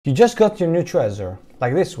You just got your new Trezor,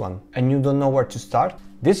 like this one, and you don't know where to start?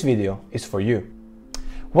 This video is for you.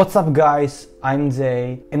 What's up guys, I'm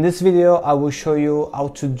Zay. In this video I will show you how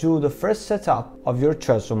to do the first setup of your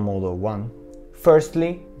Trezor Model One.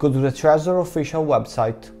 Firstly, go to the Trezor official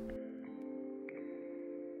website.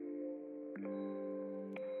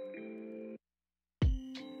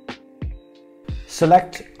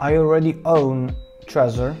 Select I already own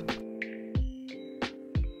Trezor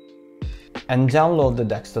and download the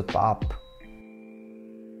desktop app.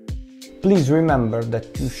 Please remember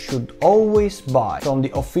that you should always buy from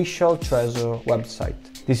the official Trezor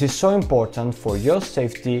website. This is so important for your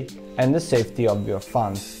safety and the safety of your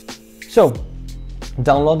funds. So,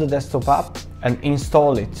 download the desktop app and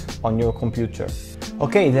install it on your computer.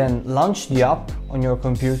 Okay, then launch the app on your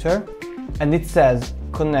computer and it says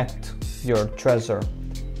connect your Trezor.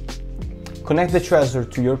 Connect the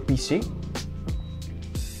Trezor to your PC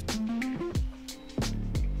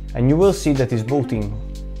and you will see that it's booting.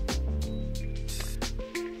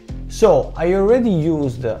 So I already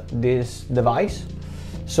used this device,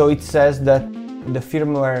 so it says that the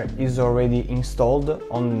firmware is already installed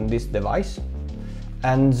on this device,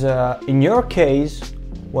 and in your case,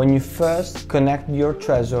 when you first connect your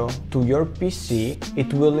Trezor to your PC,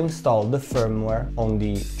 it will install the firmware on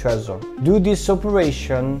the Trezor. Do this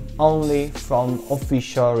operation only from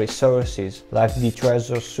official resources, like the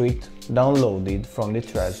Trezor suite downloaded from the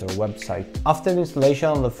Trezor website. After the installation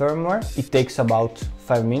of the firmware, it takes about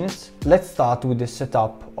 5 minutes. Let's start with the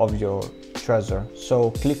setup of your Trezor.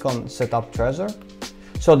 So click on Setup Trezor.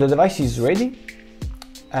 So the device is ready,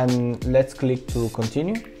 and let's click to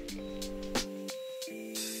continue.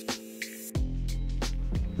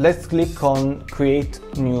 Let's click on Create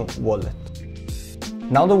New Wallet.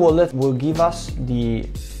 Now the wallet will give us the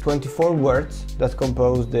 24 words that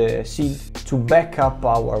compose the seed to back up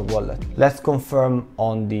our wallet. Let's confirm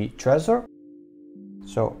on the Trezor.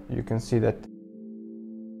 So you can see that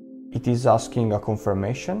it is asking a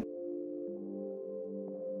confirmation.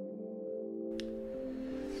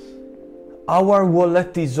 Our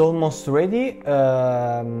wallet is almost ready.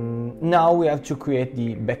 Now we have to create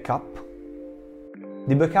the backup.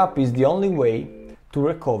 The backup is the only way to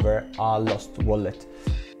recover a lost wallet.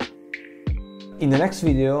 In the next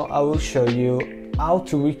video, I will show you how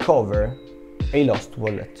to recover a lost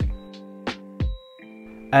wallet.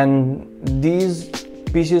 And these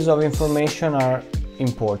pieces of information are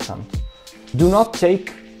important. Do not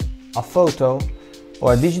take a photo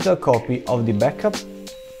or a digital copy of the backup.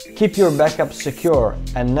 Keep your backup secure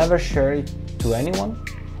and never share it to anyone.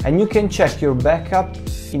 And you can check your backup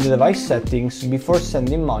in the device settings before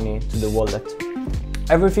sending money to the wallet.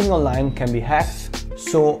 Everything online can be hacked,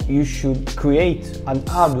 so you should create an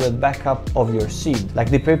hardware backup of your seed, like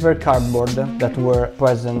the paper cardboard that were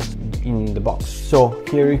present in the box. So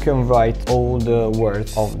here you can write all the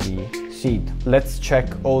words of the seed. Let's check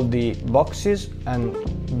all the boxes and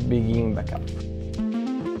begin backup.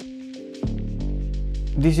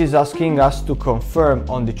 This is asking us to confirm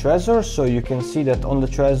on the Trezor, so you can see that on the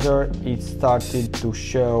Trezor it started to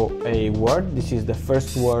show a word. This is the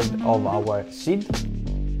first word of our seed.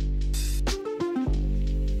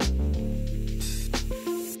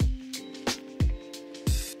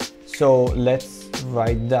 So let's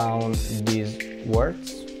write down these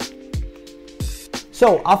words.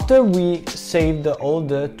 So after we saved all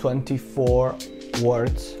the 24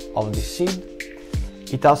 words of the seed,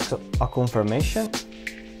 it asks a confirmation.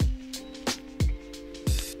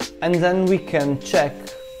 And then we can check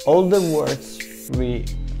all the words we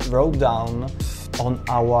wrote down on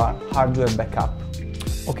our hardware backup.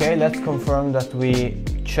 Okay, let's confirm that we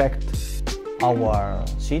checked our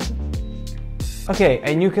seed. Okay,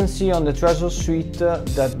 and you can see on the Trezor suite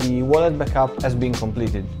that the wallet backup has been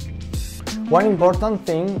completed. One important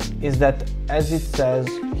thing is that, as it says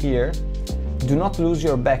here, do not lose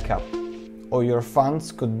your backup or your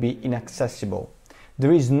funds could be inaccessible.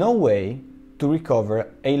 There is no way to recover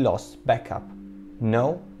a lost backup.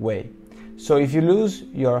 No way. So if you lose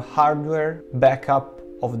your hardware backup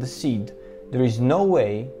of the seed, there is no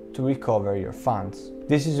way to recover your funds.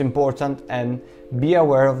 This is important, and be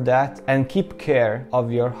aware of that and keep care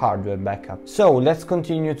of your hardware backup. So let's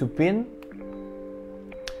continue to pin.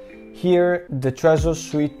 Here the Trezor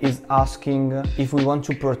suite is asking if we want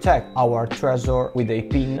to protect our Trezor with a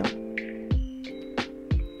pin.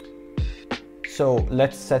 So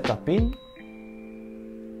let's set a pin.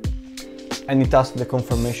 And it asks the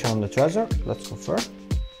confirmation on the Trezor. Let's confirm.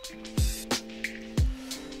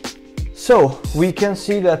 So we can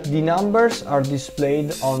see that the numbers are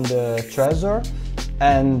displayed on the Trezor,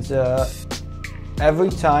 and every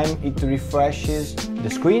time it refreshes the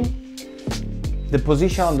screen, the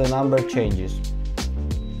position of the number changes.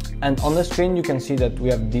 And on the screen you can see that we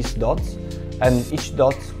have these dots, and each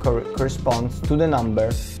dot corresponds to the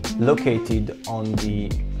number located on the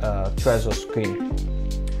Trezor screen.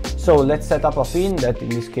 So let's set up a pin that in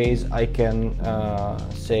this case I can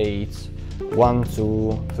say it's 1,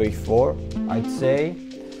 2, 3, 4, I'd say.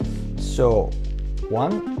 So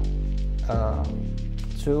 1,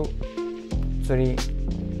 2, 3,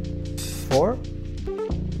 4,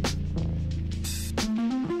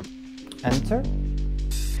 enter.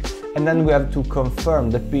 And then we have to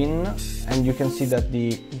confirm the pin, and you can see that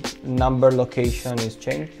the number location is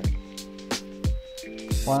changed.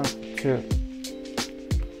 1, 2,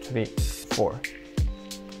 3, 4.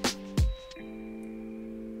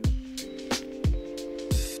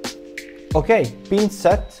 Okay, pin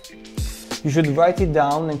set. You should write it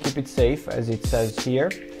down and keep it safe as it says here.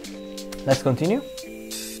 Let's continue.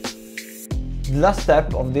 The last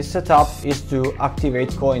step of this setup is to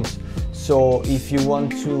activate coins. So if you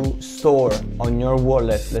want to store on your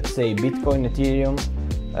wallet, let's say Bitcoin, Ethereum,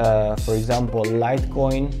 for example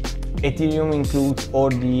Litecoin, Ethereum includes all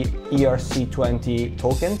the ERC20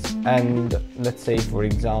 tokens, and let's say for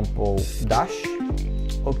example Dash.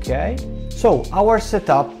 Okay, so our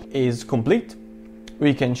setup is complete.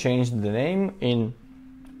 We can change the name in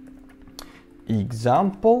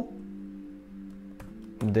example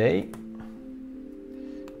day,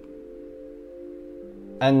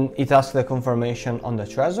 and it asks the confirmation on the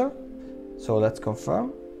Trezor. So let's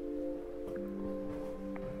confirm,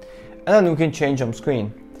 and then we can change on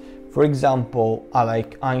screen. For example, I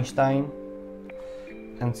like Einstein,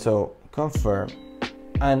 and so confirm,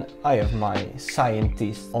 and I have my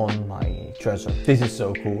scientist on my Trezor. This is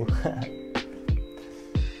so cool.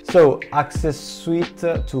 So access suite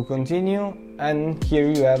to continue, and here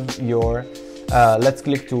you have your let's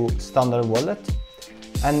click to standard wallet,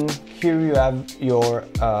 and here you have your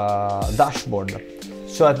dashboard.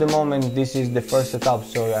 So at the moment this is the first setup,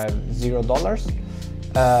 so I have $0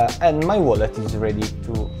 and my wallet is ready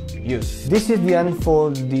to use. This is the end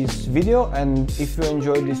for this video, and if you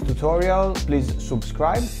enjoyed this tutorial, please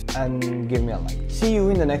subscribe and give me a like. See you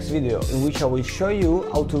in the next video, in which I will show you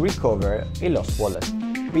how to recover a lost wallet.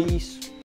 Peace.